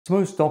So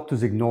most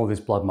doctors ignore this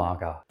blood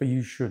marker, but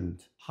you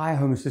shouldn't. High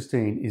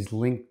homocysteine is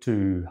linked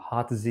to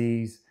heart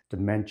disease,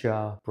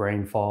 dementia,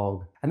 brain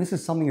fog, and this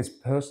is something that's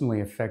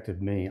personally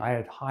affected me. I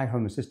had high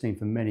homocysteine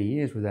for many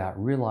years without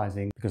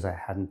realizing because I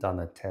hadn't done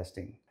the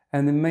testing.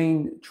 And the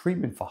main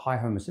treatment for high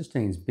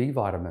homocysteine is B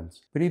vitamins.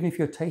 But even if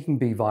you're taking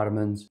B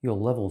vitamins, your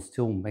levels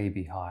still may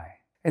be high.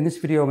 In this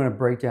video, I'm going to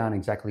break down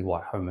exactly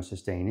what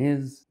homocysteine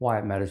is, why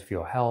it matters for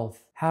your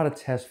health, how to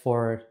test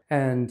for it,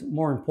 and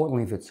more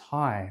importantly, if it's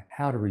high,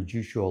 how to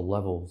reduce your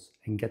levels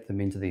and get them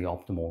into the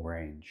optimal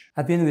range.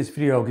 At the end of this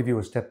video, I'll give you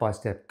a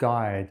step-by-step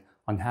guide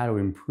on how to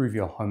improve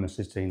your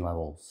homocysteine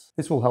levels.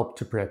 This will help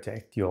to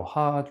protect your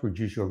heart,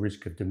 reduce your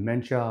risk of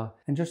dementia,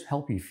 and just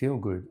help you feel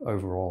good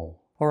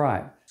overall.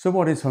 Alright, so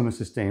what is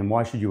homocysteine and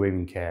why should you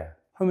even care?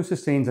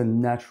 Homocysteine is a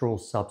natural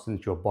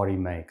substance your body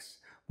makes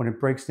when it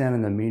breaks down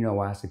an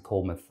amino acid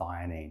called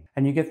methionine.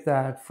 And you get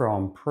that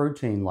from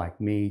protein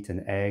like meat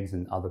and eggs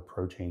and other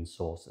protein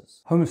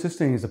sources.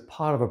 Homocysteine is a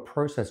part of a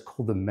process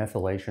called the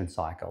methylation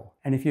cycle.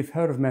 And if you've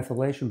heard of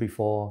methylation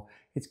before,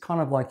 it's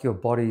kind of like your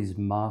body's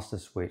master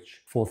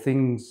switch for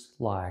things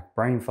like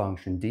brain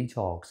function,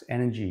 detox,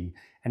 energy,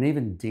 and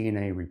even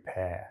DNA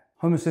repair.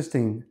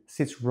 Homocysteine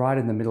sits right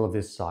in the middle of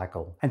this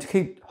cycle. And to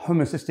keep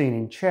homocysteine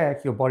in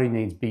check, your body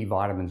needs B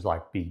vitamins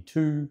like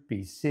B2,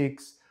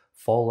 B6,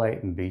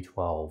 folate, and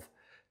B12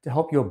 to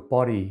help your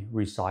body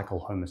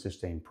recycle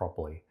homocysteine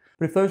properly.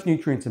 But if those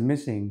nutrients are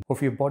missing, or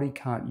if your body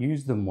can't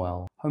use them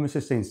well,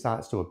 homocysteine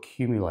starts to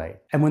accumulate.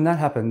 And when that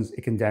happens,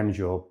 it can damage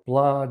your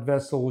blood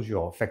vessels,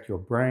 affect your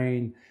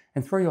brain,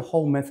 and throw your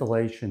whole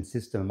methylation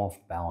system off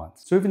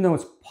balance. So even though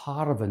it's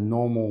part of a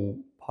normal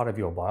part of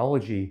your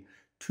biology,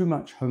 too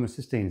much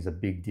homocysteine is a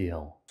big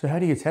deal. So how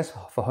do you test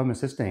for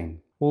homocysteine?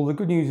 Well, the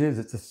good news is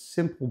it's a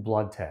simple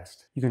blood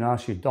test. You can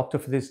ask your doctor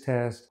for this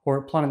test,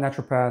 or at Planet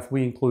Naturopath,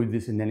 we include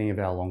this in any of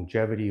our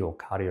longevity or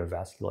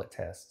cardiovascular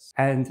tests.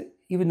 And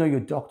even though your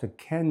doctor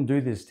can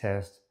do this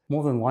test,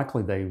 more than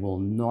likely they will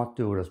not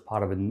do it as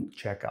part of a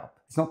checkup.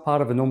 It's not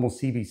part of a normal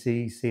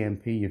CBC,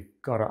 CMP, you've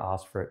got to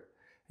ask for it.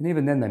 And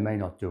even then they may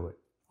not do it.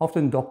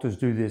 Often doctors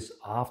do this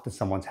after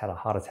someone's had a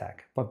heart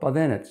attack, but by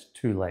then it's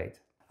too late.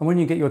 And when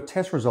you get your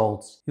test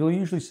results, you'll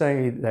usually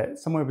say that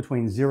somewhere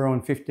between 0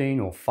 and 15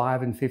 or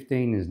 5 and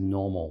 15 is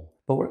normal.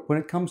 But when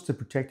it comes to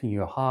protecting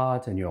your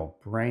heart and your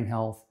brain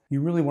health, you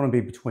really want to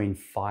be between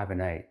 5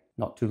 and 8.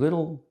 Not too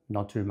little,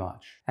 not too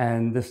much.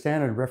 And the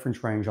standard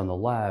reference range on the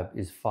lab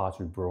is far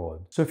too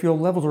broad. So if your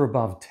levels are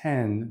above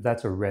 10,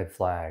 that's a red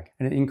flag.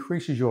 And it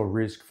increases your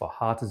risk for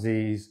heart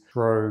disease,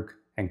 stroke,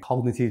 and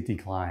cognitive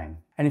decline.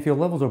 And if your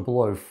levels are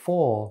below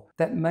 4,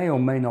 that may or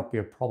may not be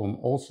a problem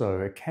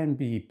also. It can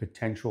be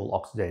potential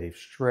oxidative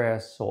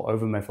stress or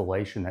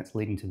overmethylation that's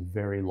leading to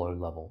very low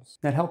levels.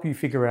 Now to help you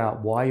figure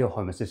out why your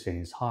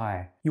homocysteine is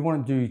high, you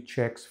want to do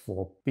checks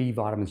for B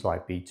vitamins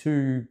like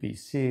B2,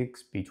 B6,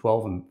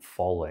 B12, and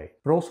folate.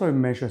 But also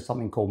measure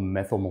something called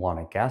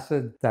methylmalonic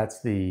acid.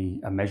 That's a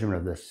measurement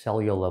of the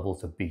cellular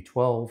levels of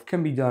B12. It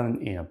can be done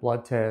in a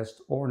blood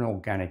test or an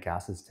organic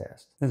acids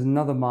test. There's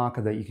another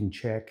marker that you can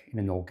check in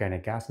an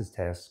organic acids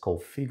test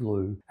called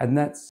FIGLU, and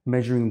that's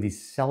measuring the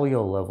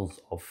cellular levels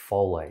of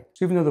folate.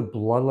 So even though the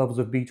blood levels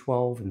of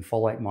B12 and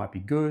folate might be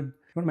good,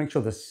 you want to make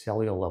sure the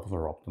cellular levels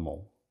are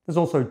optimal. There's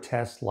also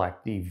tests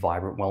like the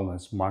Vibrant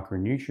Wellness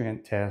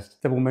micronutrient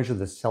test that will measure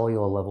the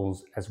cellular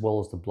levels as well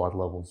as the blood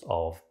levels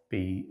of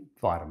B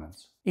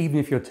vitamins. Even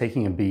if you're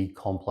taking a B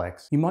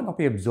complex, you might not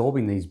be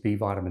absorbing these B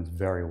vitamins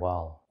very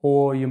well,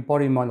 or your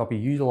body might not be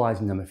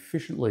utilizing them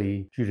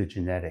efficiently due to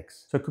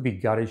genetics. So it could be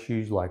gut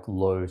issues like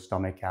low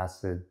stomach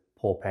acid,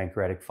 poor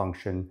pancreatic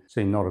function,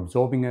 so you're not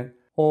absorbing it,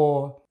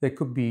 or there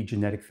could be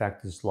genetic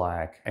factors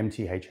like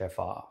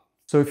MTHFR.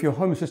 So if your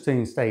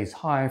homocysteine stays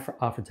high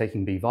after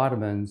taking B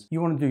vitamins,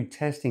 you want to do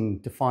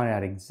testing to find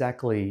out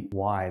exactly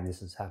why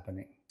this is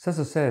happening. So as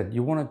I said,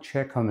 you want to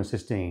check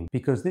homocysteine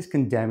because this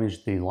can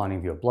damage the lining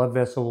of your blood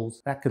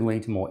vessels. That can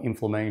lead to more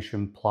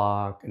inflammation,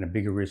 plaque, and a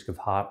bigger risk of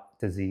heart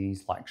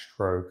disease like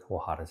stroke or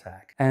heart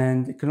attack.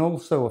 And it can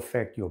also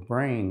affect your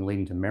brain,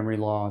 leading to memory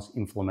loss,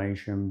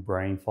 inflammation,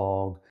 brain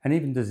fog, and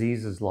even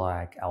diseases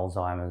like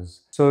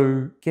Alzheimer's.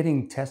 So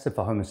getting tested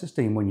for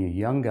homocysteine when you're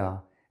younger,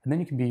 and then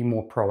you can be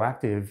more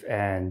proactive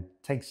and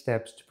take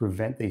steps to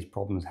prevent these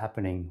problems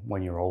happening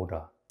when you're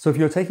older. So if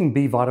you're taking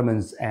B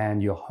vitamins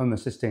and your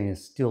homocysteine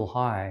is still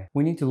high,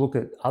 we need to look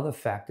at other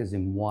factors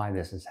in why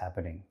this is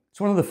happening.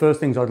 So one of the first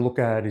things I'd look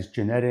at is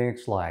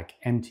genetics like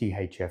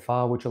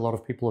MTHFR, which a lot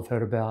of people have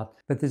heard about,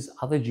 but there's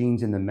other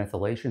genes in the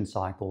methylation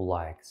cycle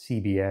like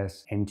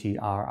CBS,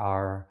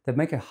 NTRR, that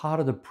make it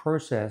harder to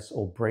process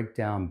or break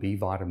down B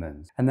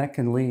vitamins, and that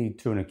can lead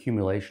to an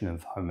accumulation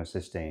of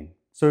homocysteine.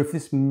 So if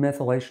this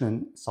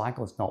methylation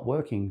cycle is not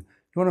working,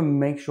 you want to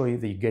make sure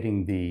that you're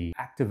getting the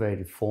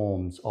activated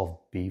forms of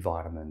B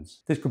vitamins.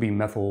 This could be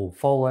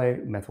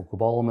methylfolate,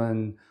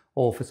 methylcobalamin,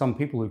 or for some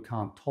people who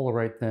can't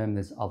tolerate them,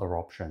 there's other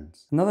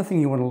options. Another thing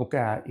you want to look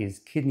at is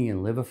kidney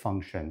and liver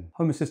function.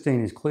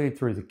 Homocysteine is cleared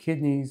through the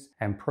kidneys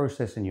and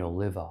processed in your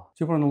liver.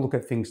 So you want to look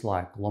at things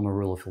like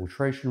glomerular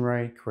filtration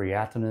rate,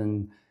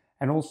 creatinine,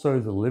 and also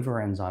the liver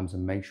enzymes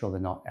and make sure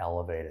they're not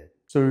elevated.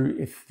 So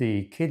if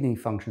the kidney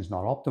function is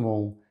not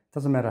optimal, it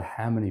doesn't matter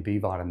how many B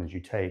vitamins you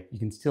take, you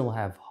can still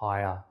have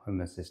higher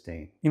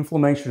homocysteine.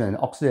 Inflammation and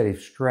oxidative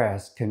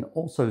stress can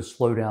also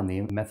slow down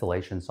the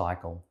methylation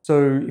cycle.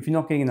 So if you're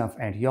not getting enough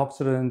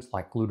antioxidants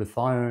like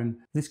glutathione,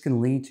 this can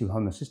lead to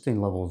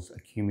homocysteine levels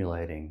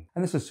accumulating.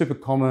 And this is super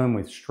common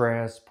with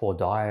stress, poor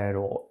diet,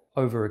 or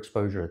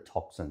overexposure to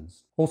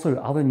toxins. Also,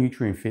 other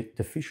nutrient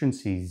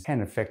deficiencies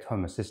can affect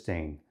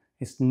homocysteine.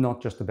 It's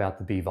not just about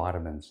the B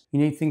vitamins. You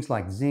need things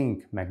like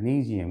zinc,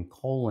 magnesium,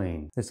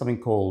 choline. There's something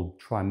called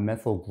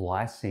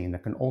trimethylglycine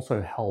that can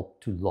also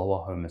help to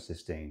lower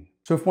homocysteine.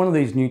 So if one of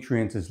these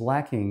nutrients is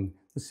lacking,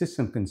 the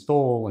system can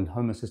stall and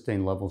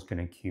homocysteine levels can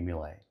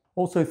accumulate.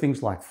 Also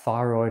things like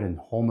thyroid and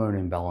hormone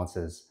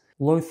imbalances.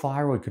 Low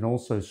thyroid can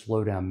also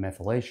slow down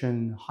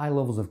methylation. High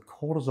levels of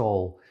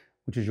cortisol,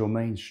 which is your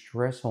main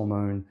stress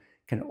hormone,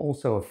 can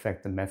also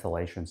affect the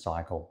methylation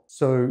cycle.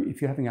 So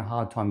if you're having a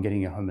hard time getting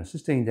your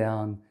homocysteine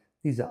down,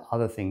 these are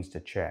other things to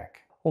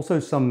check. Also,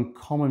 some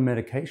common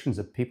medications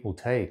that people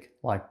take,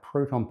 like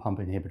proton pump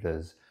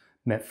inhibitors,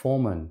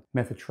 metformin,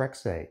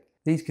 methotrexate,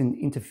 these can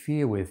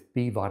interfere with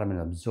B vitamin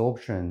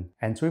absorption.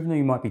 And so even though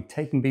you might be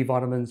taking B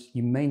vitamins,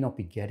 you may not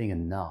be getting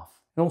enough.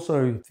 And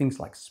also things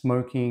like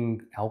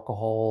smoking,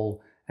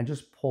 alcohol, and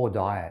just poor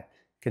diet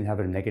can have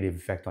a negative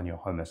effect on your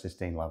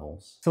homocysteine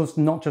levels. So it's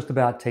not just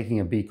about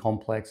taking a B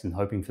complex and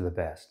hoping for the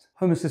best.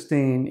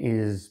 Homocysteine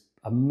is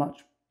a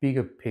much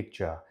bigger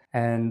picture.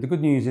 And the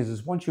good news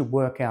is once you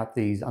work out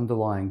these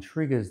underlying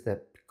triggers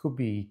that could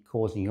be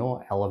causing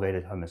your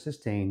elevated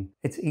homocysteine,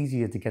 it's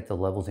easier to get the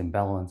levels in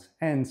balance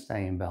and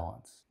stay in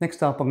balance.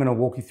 Next up, I'm going to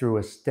walk you through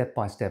a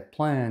step-by-step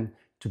plan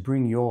to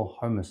bring your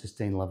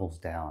homocysteine levels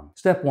down.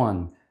 Step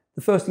 1.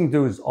 The first thing to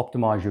do is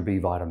optimize your B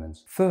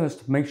vitamins.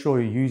 First, make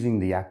sure you're using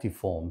the active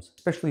forms,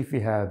 especially if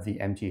you have the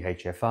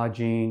MTHFR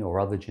gene or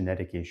other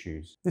genetic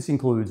issues. This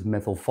includes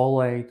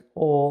methylfolate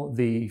or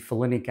the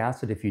folinic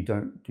acid if you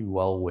don't do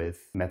well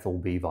with methyl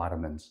B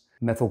vitamins,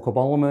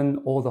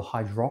 methylcobalamin or the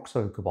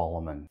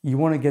hydroxycobalamin. You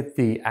want to get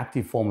the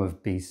active form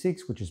of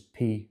B6, which is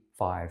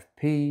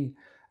P5P,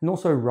 and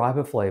also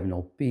riboflavin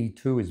or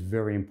B2 is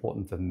very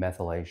important for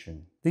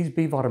methylation. These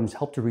B vitamins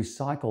help to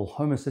recycle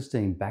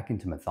homocysteine back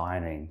into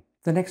methionine.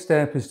 The next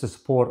step is to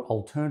support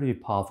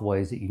alternative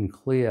pathways that you can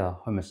clear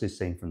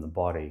homocysteine from the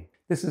body.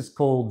 This is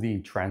called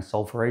the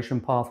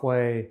transsulfuration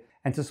pathway,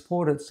 and to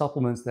support it,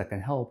 supplements that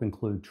can help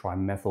include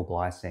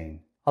trimethylglycine.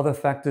 Other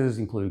factors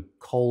include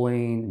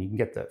choline, and you can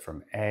get that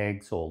from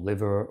eggs or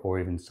liver or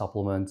even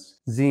supplements,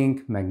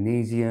 zinc,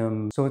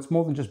 magnesium. So it's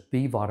more than just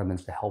B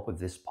vitamins to help with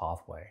this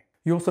pathway.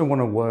 You also want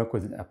to work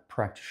with a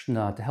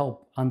practitioner to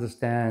help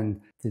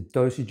understand the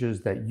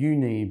dosages that you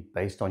need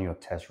based on your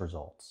test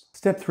results.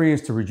 Step 3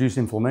 is to reduce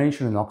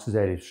inflammation and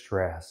oxidative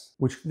stress,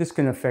 which this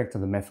can affect the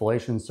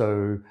methylation.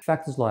 So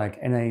factors like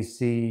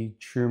NAC,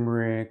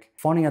 turmeric,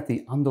 finding out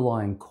the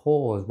underlying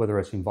cause, whether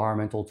it's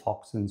environmental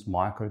toxins,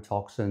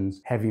 mycotoxins,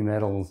 heavy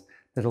metals,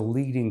 that are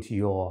leading to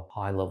your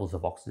high levels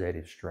of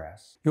oxidative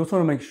stress. You also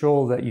want to make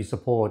sure that you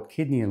support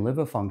kidney and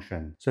liver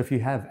function. So if you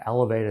have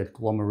elevated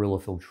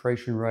glomerular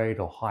filtration rate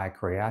or high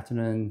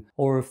creatinine,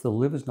 or if the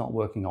liver's not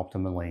working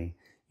optimally,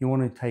 you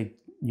want to take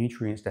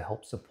nutrients to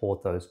help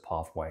support those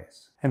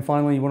pathways. And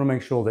finally, you want to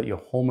make sure that your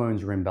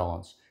hormones are in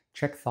balance.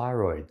 Check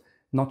thyroid,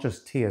 not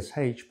just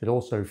TSH, but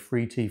also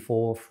free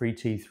T4, free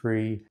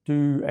T3.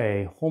 Do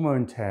a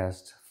hormone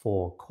test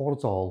for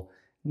cortisol,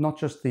 not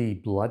just the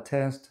blood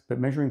test, but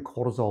measuring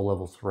cortisol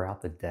levels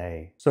throughout the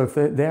day. So if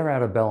they're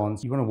out of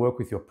balance, you want to work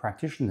with your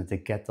practitioner to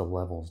get the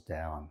levels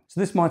down.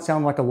 So this might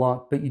sound like a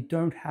lot, but you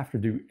don't have to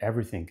do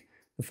everything.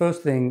 The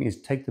first thing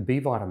is take the B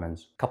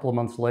vitamins. A couple of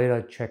months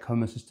later, check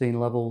homocysteine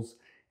levels.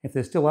 If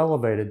they're still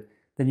elevated,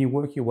 then you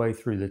work your way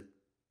through the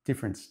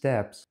different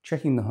steps,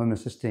 checking the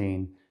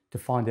homocysteine to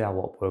find out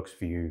what works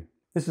for you.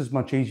 This is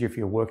much easier if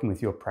you're working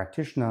with your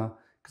practitioner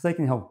because they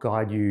can help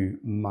guide you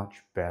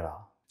much better.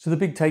 So the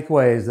big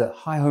takeaway is that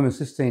high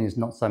homocysteine is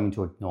not something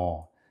to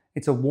ignore.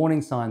 It's a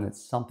warning sign that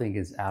something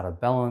is out of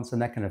balance and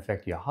that can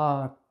affect your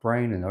heart,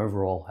 brain, and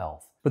overall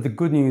health. But the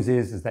good news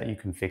is that you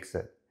can fix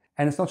it.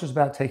 And it's not just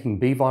about taking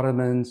B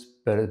vitamins,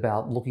 but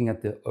about looking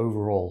at the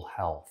overall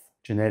health,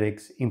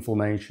 genetics,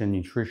 inflammation,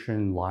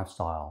 nutrition,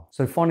 lifestyle.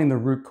 So finding the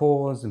root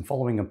cause and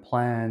following a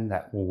plan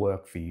that will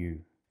work for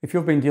you. If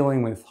you've been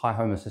dealing with high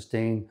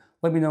homocysteine,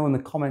 let me know in the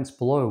comments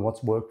below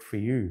what's worked for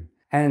you.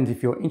 And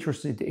if you're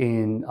interested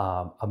in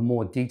a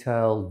more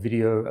detailed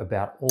video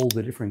about all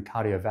the different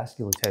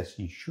cardiovascular tests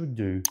you should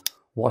do,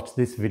 watch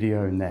this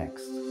video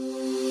next.